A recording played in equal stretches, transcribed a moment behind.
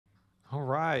All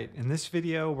right, in this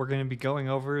video, we're going to be going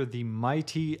over the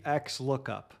mighty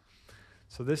XLOOKUP.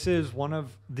 So this is one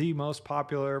of the most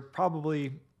popular,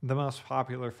 probably the most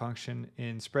popular function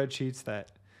in spreadsheets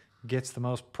that gets the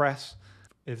most press.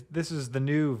 This is the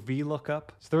new VLOOKUP.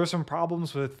 So there were some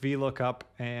problems with VLOOKUP,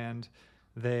 and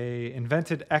they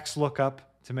invented XLOOKUP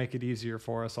to make it easier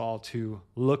for us all to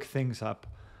look things up.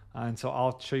 And so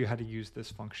I'll show you how to use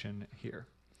this function here.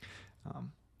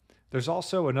 There's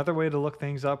also another way to look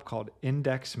things up called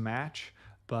index match,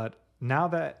 but now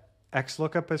that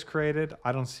XLOOKUP is created,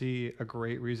 I don't see a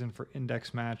great reason for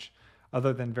index match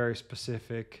other than very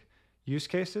specific use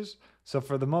cases. So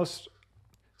most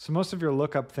of your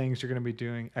lookup things, you're going to be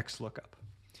doing XLOOKUP,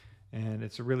 and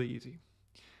it's really easy.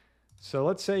 So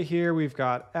let's say here we've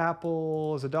got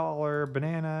apple is $1,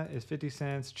 banana is 50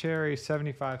 cents, cherry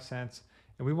 75 cents,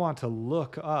 and we want to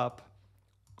look up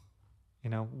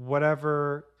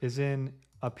whatever is in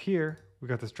up here. We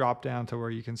got this drop down to where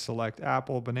you can select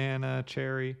apple, banana,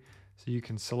 cherry. So you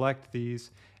can select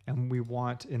these, and we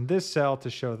want in this cell to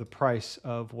show the price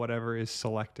of whatever is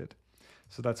selected.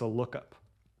 So that's a lookup.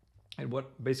 And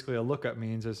what basically a lookup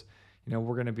means is,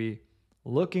 we're going to be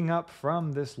looking up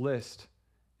from this list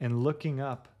and looking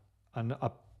up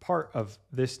a part of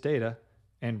this data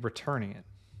and returning it.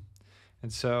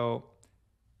 And so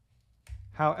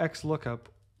how XLOOKUP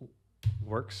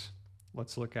works,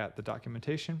 let's look at the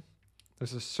documentation.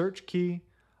 There's a search key,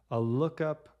 a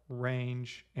lookup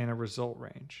range, and a result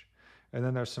range. And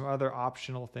then there's some other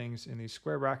optional things in these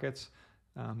square brackets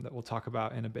that we'll talk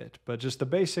about in a bit. But just the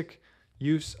basic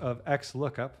use of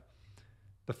XLOOKUP,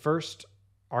 the first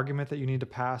argument that you need to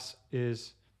pass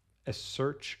is a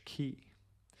search key.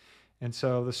 And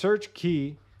so the search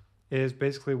key is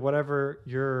basically whatever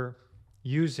you're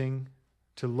using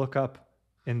to look up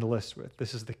in the list with.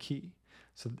 This is the key.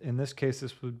 So in this case,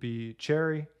 this would be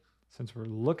cherry, since we're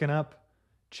looking up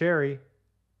cherry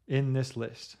in this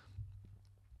list.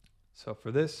 So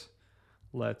for this,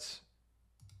 let's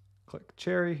click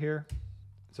cherry here.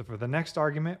 So for the next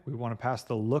argument, we want to pass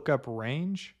the lookup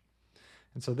range.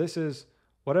 And so this is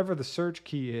whatever the search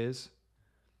key is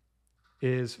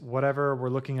whatever we're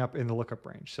looking up in the lookup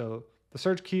range. So the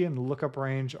search key and the lookup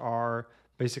range are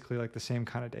basically like the same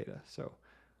kind of data. So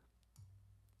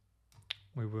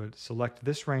we would select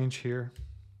this range here.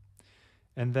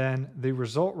 And then the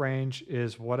result range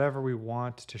is whatever we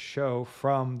want to show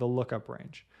from the lookup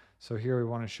range. So here we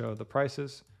want to show the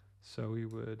prices. So we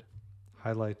would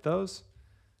highlight those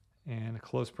and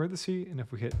close parenthesis. And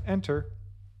if we hit enter,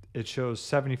 it shows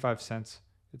 75 cents.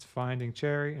 It's finding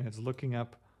cherry and it's looking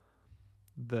up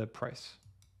the price.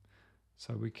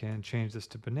 So we can change this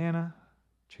to banana,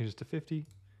 change this to 50,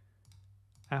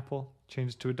 apple,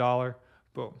 change it to $1,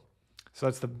 boom. So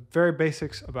that's the very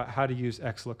basics about how to use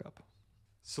XLOOKUP.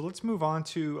 So let's move on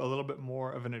to a little bit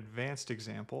more of an advanced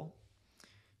example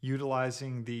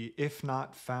utilizing the if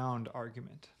not found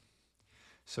argument.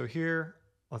 So here,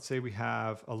 let's say we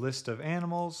have a list of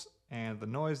animals and the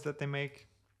noise that they make,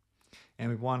 and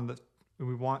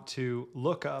we want to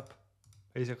look up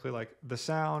basically like the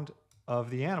sound of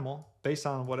the animal based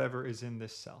on whatever is in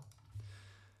this cell.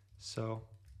 So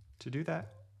to do that,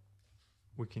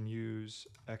 we can use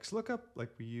XLOOKUP like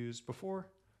we used before.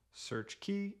 Search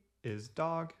key is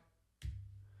dog.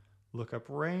 Lookup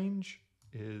range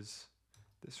is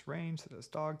this range that has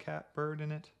dog, cat, bird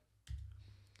in it.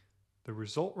 The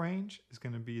result range is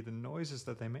going to be the noises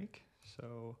that they make.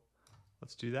 So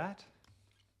let's do that.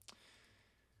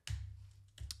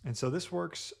 And so this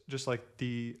works just like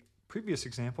the previous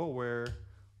example where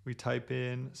we type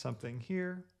in something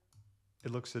here,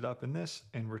 it looks it up in this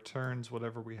and returns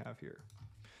whatever we have here.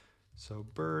 So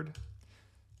bird,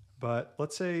 but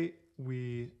let's say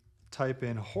we type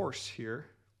in horse here,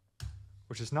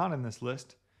 which is not in this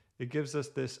list. It gives us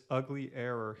this ugly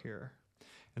error here.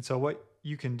 And so what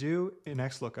you can do in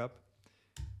XLOOKUP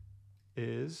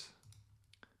is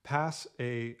pass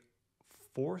a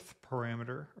fourth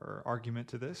parameter or argument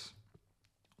to this,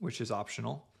 which is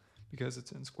optional because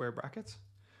it's in square brackets.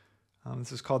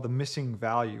 This is called the missing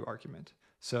value argument.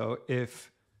 So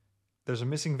if there's a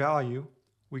missing value,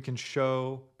 we can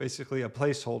show basically a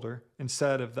placeholder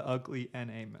instead of the ugly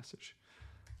NA message.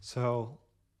 So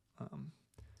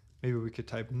maybe we could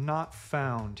type not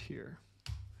found here.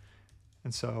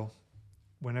 And so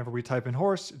whenever we type in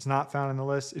horse, it's not found in the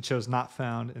list. It shows not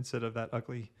found instead of that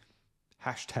ugly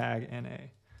hashtag NA.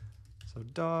 So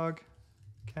dog,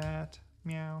 cat,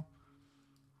 meow,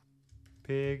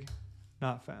 pig,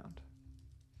 not found.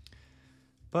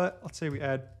 But let's say we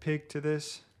add pig to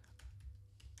this,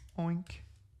 oink.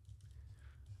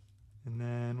 And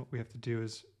then what we have to do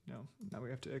is now we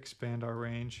have to expand our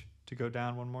range to go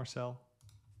down one more cell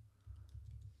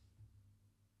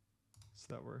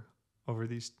so that we're over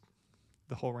the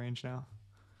whole range now.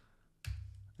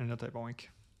 And it'll type oink,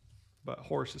 but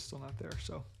horse is still not there,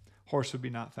 so horse would be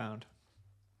not found.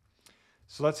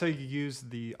 So that's how you use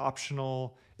the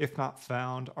optional if not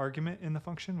found argument in the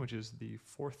function, which is the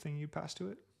fourth thing you pass to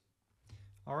it.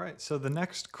 All right, so the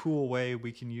next cool way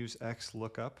we can use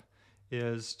XLOOKUP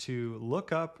is to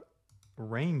look up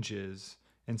ranges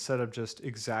instead of just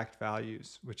exact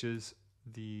values, which is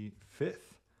the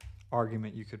fifth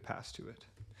argument you could pass to it.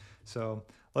 So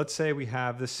let's say we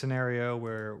have this scenario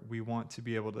where we want to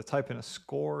be able to type in a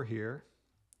score here,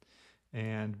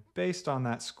 and based on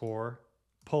that score,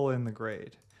 pull in the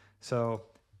grade. So,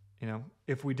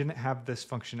 if we didn't have this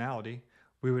functionality,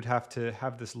 we would have to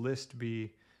have this list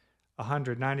be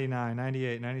 100, 99,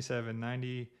 98, 97,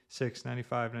 96,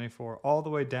 95, 94, all the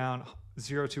way down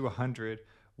 0 to 100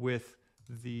 with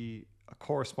the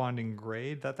corresponding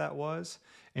grade that was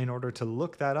in order to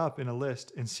look that up in a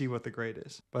list and see what the grade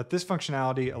is. But this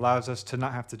functionality allows us to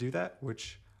not have to do that,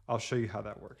 which I'll show you how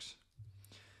that works.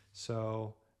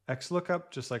 So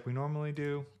XLOOKUP, just like we normally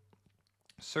do.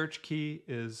 Search key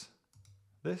is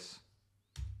this.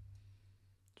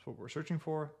 That's what we're searching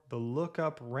for. The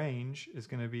lookup range is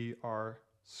going to be our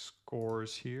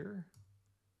scores here.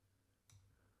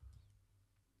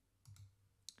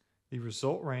 The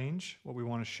result range, what we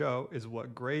want to show is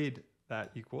what grade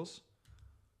that equals.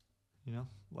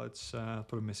 Let's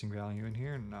put a missing value in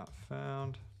here, not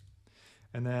found.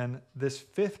 And then this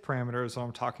fifth parameter is what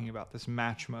I'm talking about, this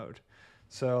match mode.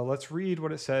 So let's read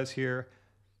what it says here.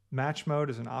 Match mode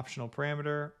is an optional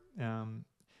parameter.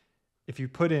 If you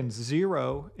put in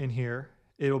 0 in here,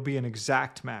 it'll be an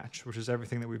exact match, which is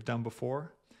everything that we've done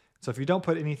before. So if you don't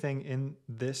put anything in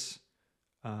this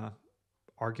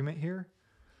argument here,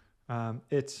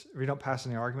 if you don't pass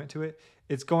any argument to it,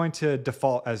 it's going to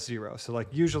default as 0. So like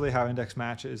usually how index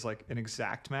match is like an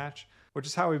exact match, which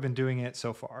is how we've been doing it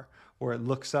so far, where it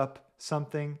looks up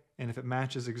something, and if it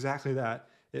matches exactly that,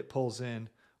 it pulls in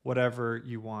whatever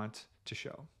you want to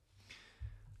show.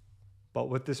 But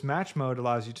what this match mode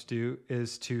allows you to do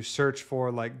is to search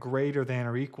for like greater than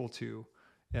or equal to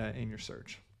in your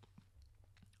search,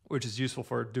 which is useful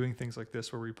for doing things like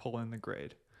this where we pull in the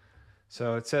grade.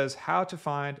 So it says how to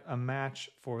find a match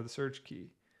for the search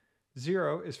key.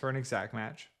 0 is for an exact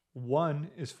match.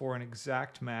 1 is for an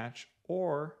exact match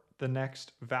or the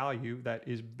next value that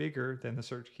is bigger than the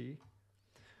search key.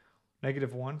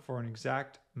 -1 for an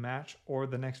exact match or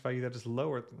the next value that is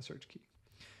lower than the search key.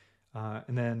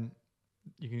 And then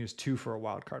you can use 2 for a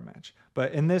wildcard match.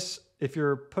 But in this, if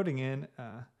you're putting in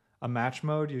a match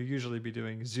mode, you'll usually be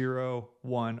doing 0,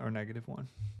 1, or -1.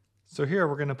 So here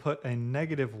we're going to put a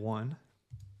 -1,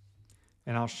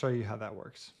 and I'll show you how that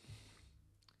works.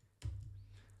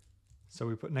 So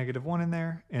we put -1 in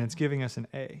there, and it's giving us an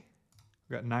A.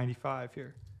 We've got 95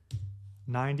 here.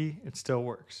 90, it still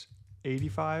works.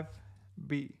 85,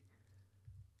 B.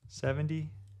 70,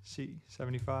 C.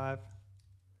 75,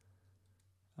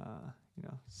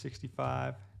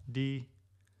 65, D.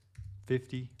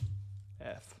 50,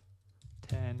 F.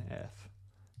 10, F.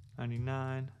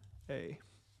 99, A.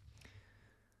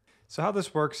 So how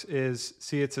this works is,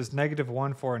 see it says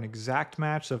 -1 for an exact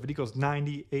match. So if it equals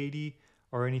 90, 80,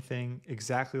 or anything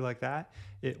exactly like that,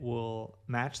 it will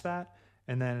match that.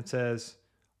 And then it says,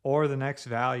 or the next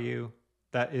value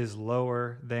that is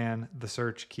lower than the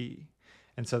search key.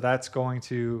 And so that's going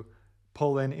to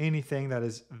pull in anything that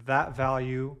is that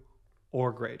value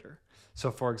or greater.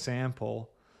 So for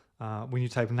example, when you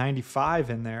type 95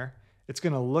 in there, it's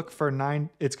going to look for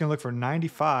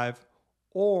 95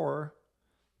 or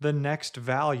the next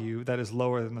value that is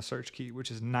lower than the search key,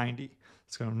 which is 90.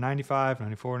 It's going to 95,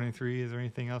 94, 93. Is there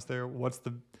anything else there? What's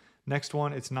the next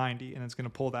one? It's 90, and it's going to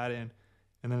pull that in.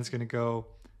 And then it's going to go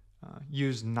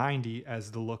use 90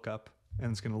 as the lookup,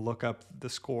 and it's going to look up the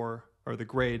score or the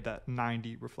grade that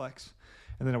 90 reflects.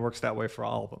 And then it works that way for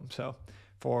all of them. So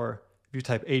if you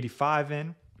type 85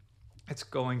 in, it's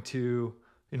going to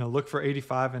look for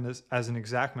 85 as an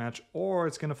exact match, or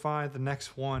it's going to find the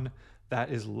next one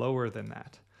that is lower than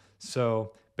that.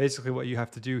 So basically what you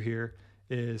have to do here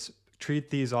is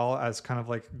treat these all as kind of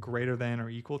like greater than or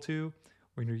equal to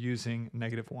when you're using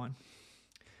 -1.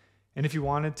 And if you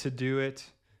wanted to do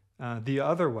it the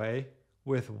other way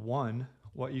with 1,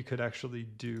 what you could actually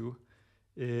do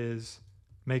is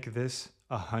make this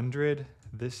 100,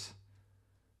 this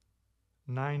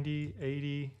 90,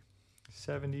 80,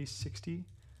 70, 60.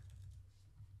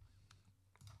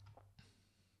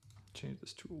 Change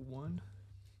this to a 1.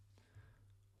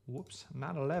 Whoops,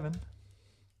 not 11.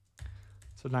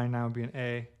 So 99 would be an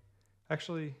A,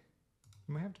 Actually,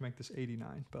 we might have to make this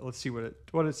 89, but let's see what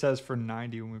it says for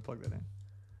 90 when we plug that in.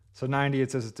 So 90, it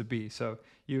says it's a B. So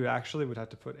you actually would have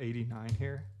to put 89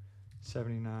 here,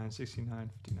 79, 69,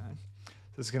 59. So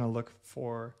this is going to look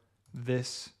for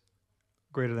this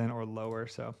greater than or lower.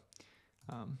 So,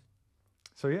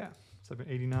 yeah, so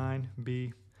 89,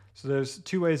 B. So there's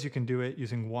two ways you can do it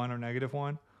using 1 or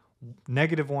 -1.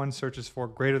 -1 searches for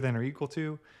greater than or equal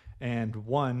to, and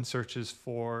 1 searches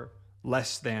for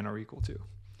less than or equal to.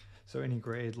 So any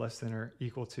grade less than or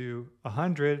equal to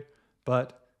 100,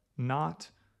 but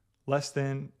not less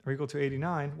than or equal to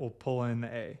 89 will pull in the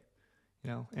A,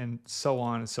 and so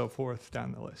on and so forth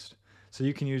down the list. So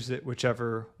you can use it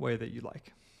whichever way that you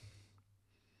like.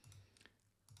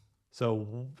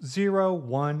 So 0,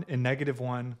 1, and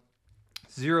 -1.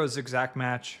 0 is exact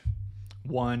match.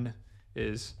 1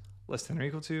 is less than or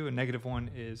equal to, and -1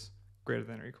 is greater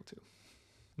than or equal to.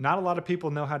 Not a lot of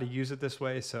people know how to use it this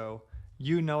way, so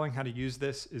you knowing how to use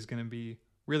this is going to be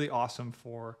really awesome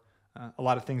for a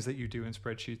lot of things that you do in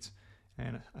spreadsheets,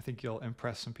 and I think you'll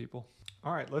impress some people.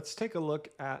 All right, let's take a look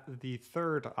at the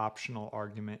third optional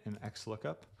argument in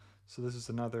XLOOKUP. So this is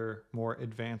another more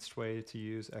advanced way to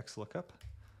use XLOOKUP.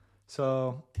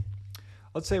 So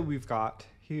let's say we've got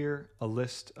here a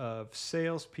list of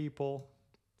salespeople,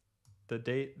 the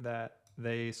date that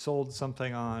they sold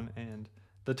something on, and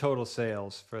the total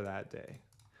sales for that day.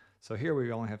 So here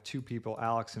we only have 2 people,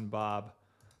 Alex and Bob,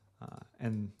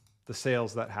 and the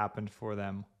sales that happened for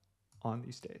them on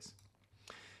these days.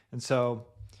 And so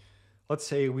let's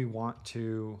say we want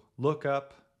to look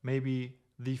up maybe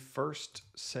the first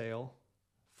sale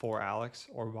for Alex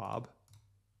or Bob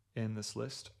in this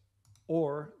list,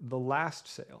 or the last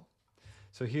sale.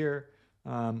 So here,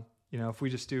 if we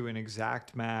just do an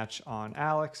exact match on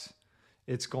Alex,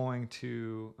 it's going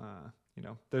to,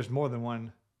 there's more than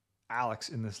one Alex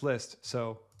in this list.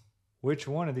 So which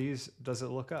one of these does it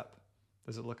look up?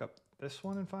 Does it look up this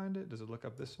one and find it? Does it look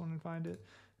up this one and find it?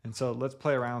 And so let's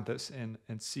play around with this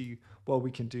and see what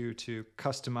we can do to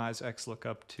customize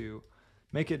XLOOKUP to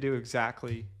make it do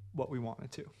exactly what we want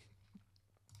it to.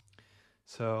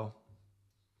 So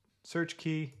search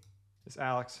key is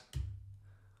Alex.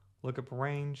 Lookup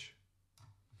range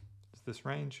is this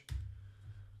range.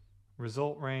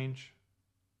 Result range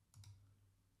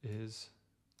is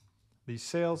these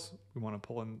sales. We want to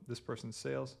pull in this person's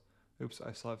sales. Oops,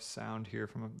 I still have sound here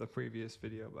from the previous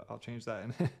video, but I'll change that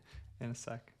in a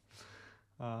sec.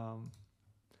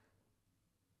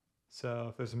 So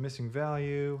if there's a missing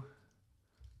value,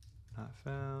 not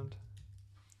found.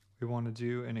 We want to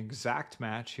do an exact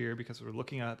match here because we're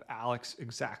looking at Alex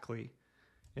exactly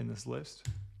in this list.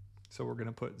 So we're going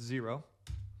to put 0.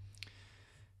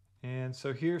 And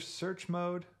so here's search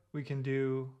mode. We can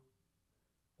do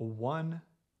a 1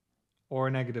 or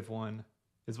a -1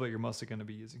 is what you're mostly going to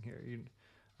be using here.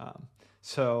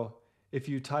 So if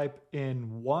you type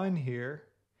in 1 here,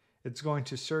 it's going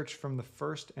to search from the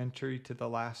first entry to the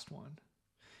last one.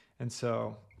 And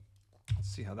so let's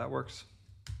see how that works.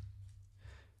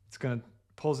 It's going to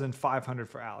pulls in 500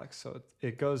 for Alex. So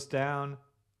it goes down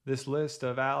this list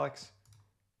of Alex,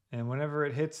 and whenever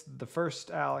it hits the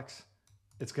first Alex,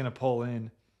 it's going to pull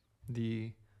in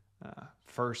the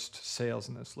first sales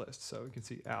in this list. So we can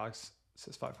see Alex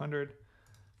says 500,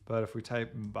 but if we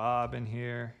type Bob in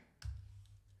here,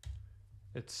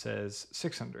 it says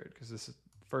 600 because this is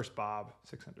first Bob,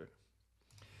 600.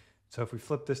 So if we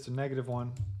flip this to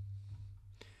 -1,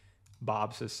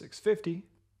 Bob says 650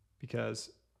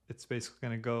 because it's basically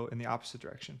going to go in the opposite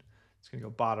direction. It's going to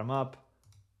go bottom up.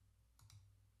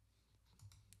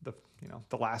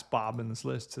 The last Bob in this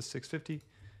list says 650.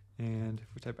 And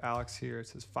if we type Alex here, it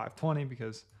says 520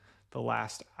 because the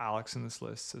last Alex in this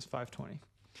list says 520.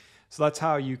 So that's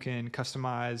how you can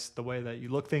customize the way that you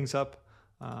look things up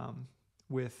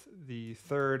with the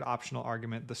third optional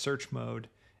argument, the search mode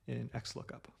in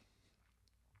XLOOKUP.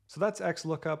 So that's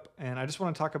XLOOKUP, and I just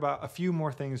want to talk about a few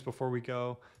more things before we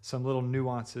go, some little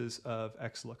nuances of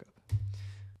XLOOKUP.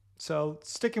 So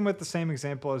sticking with the same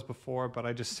example as before, but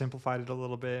I just simplified it a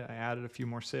little bit. I added a few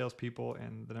more salespeople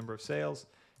and the number of sales,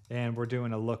 and we're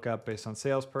doing a lookup based on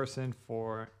salesperson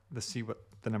to see what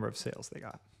the number of sales they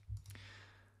got.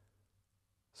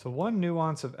 So one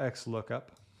nuance of XLOOKUP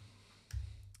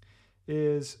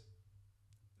is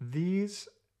these,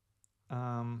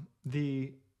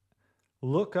 the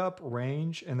lookup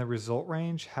range and the result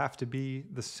range have to be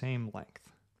the same length.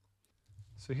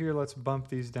 So here, let's bump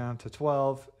these down to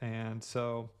 12. And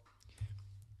so,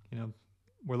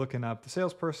 we're looking up the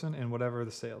salesperson and whatever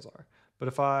the sales are. But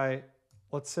if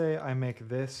let's say I make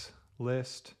this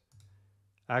list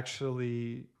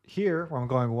actually here, where I'm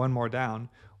going one more down,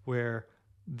 where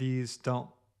these don't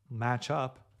match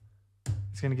up,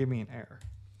 it's going to give me an error.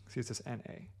 See, it says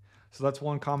NA. So that's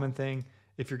one common thing.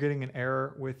 If you're getting an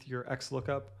error with your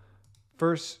XLOOKUP,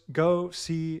 first go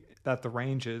see that the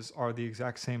ranges are the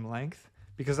exact same length,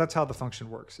 because that's how the function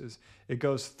works, is it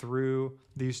goes through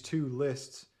these two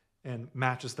lists and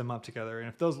matches them up together. And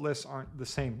if those lists aren't the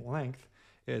same length,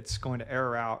 it's going to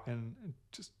error out and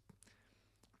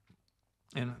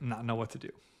not know what to do.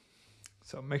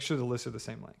 So make sure the lists are the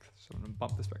same length. So I'm going to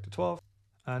bump this back to 12.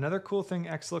 Another cool thing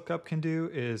XLOOKUP can do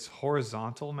is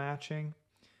horizontal matching.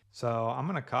 So I'm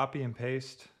going to copy and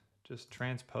paste, just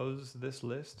transpose this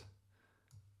list.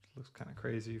 It looks kind of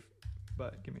crazy,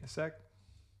 but give me a sec.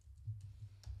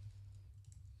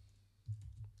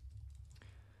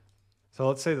 So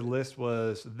let's say the list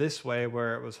was this way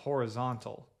where it was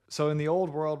horizontal. So in the old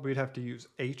world, we'd have to use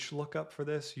HLOOKUP for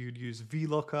this. You'd use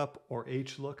VLOOKUP or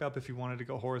HLOOKUP if you wanted to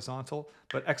go horizontal,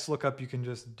 but XLOOKUP, you can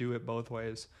just do it both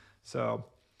ways. So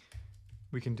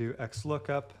we can do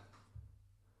XLOOKUP,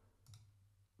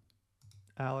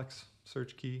 Alex,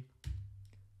 search key,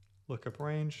 lookup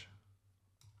range,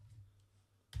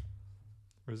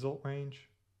 result range,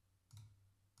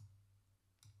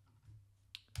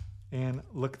 and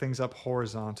look things up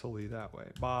horizontally that way.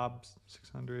 Bob,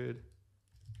 600,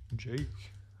 Jake,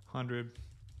 100.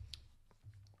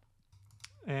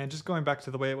 And just going back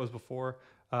to the way it was before,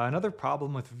 another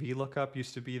problem with VLOOKUP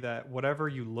used to be that whatever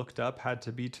you looked up had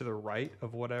to be to the right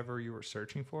of whatever you were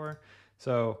searching for.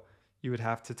 So you would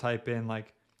have to type in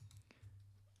like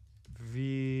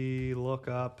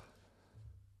VLOOKUP,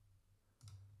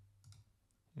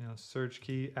 search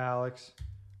key, Alex,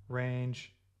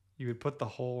 range. You would put the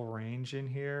whole range in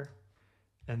here,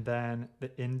 and then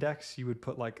the index, you would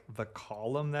put like the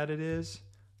column that it is.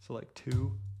 So like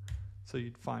 2. So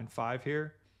you'd find 5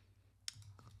 here.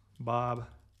 Bob,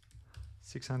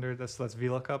 600, that's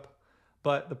VLOOKUP.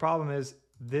 But the problem is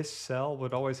this cell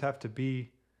would always have to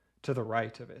be to the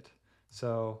right of it.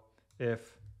 So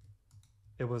if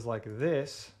it was like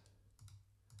this,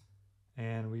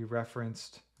 and we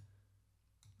referenced,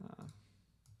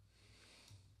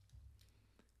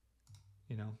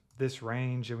 this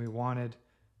range, and we wanted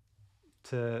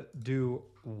to do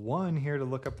 1 here to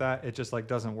look up that, it just like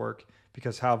doesn't work,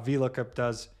 because how VLOOKUP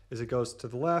does is it goes to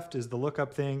the left is the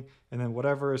lookup thing, and then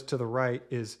whatever is to the right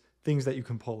is things that you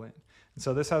can pull in. And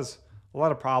so this has a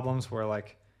lot of problems where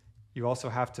like you also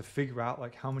have to figure out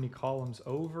like how many columns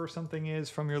over something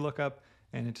is from your lookup,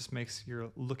 and it just makes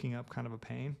your looking up kind of a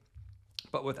pain.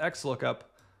 But with XLOOKUP,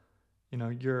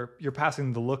 you're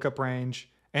passing the lookup range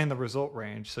and the result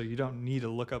range, so you don't need to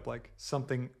look up like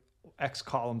something X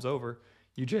columns over.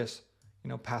 You just,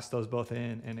 pass those both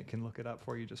in, and it can look it up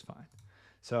for you just fine.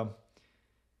 So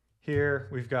here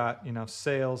we've got,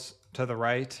 sales to the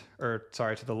right, or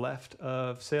sorry, to the left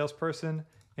of salesperson,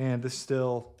 and this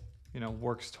still,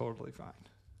 works totally fine.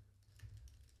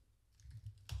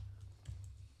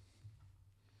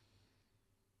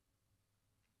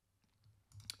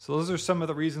 So those are some of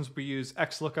the reasons we use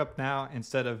XLOOKUP now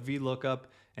instead of VLOOKUP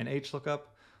and HLOOKUP.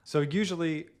 So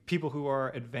usually people who are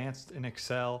advanced in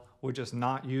Excel would just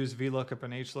not use VLOOKUP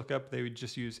and HLOOKUP. They would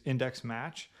just use index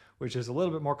match, which is a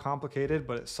little bit more complicated,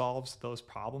 but it solves those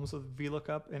problems with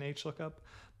VLOOKUP and HLOOKUP.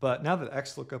 But now that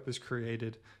XLOOKUP is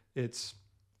created, it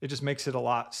just makes it a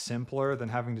lot simpler than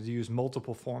having to use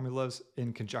multiple formulas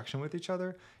in conjunction with each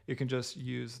other. You can just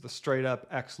use the straight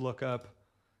up XLOOKUP,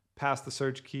 pass the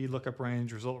search key, lookup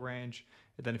range, result range,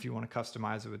 and then if you want to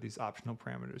customize it with these optional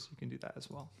parameters, you can do that as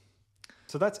well.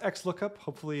 So that's XLOOKUP.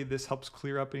 Hopefully this helps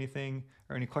clear up anything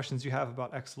or any questions you have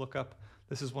about XLOOKUP.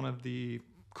 This is one of the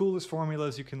coolest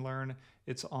formulas you can learn.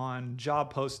 It's on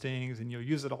job postings, and you'll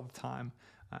use it all the time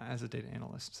as a data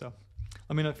analyst. So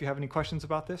let me know if you have any questions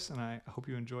about this, and I hope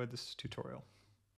you enjoyed this tutorial.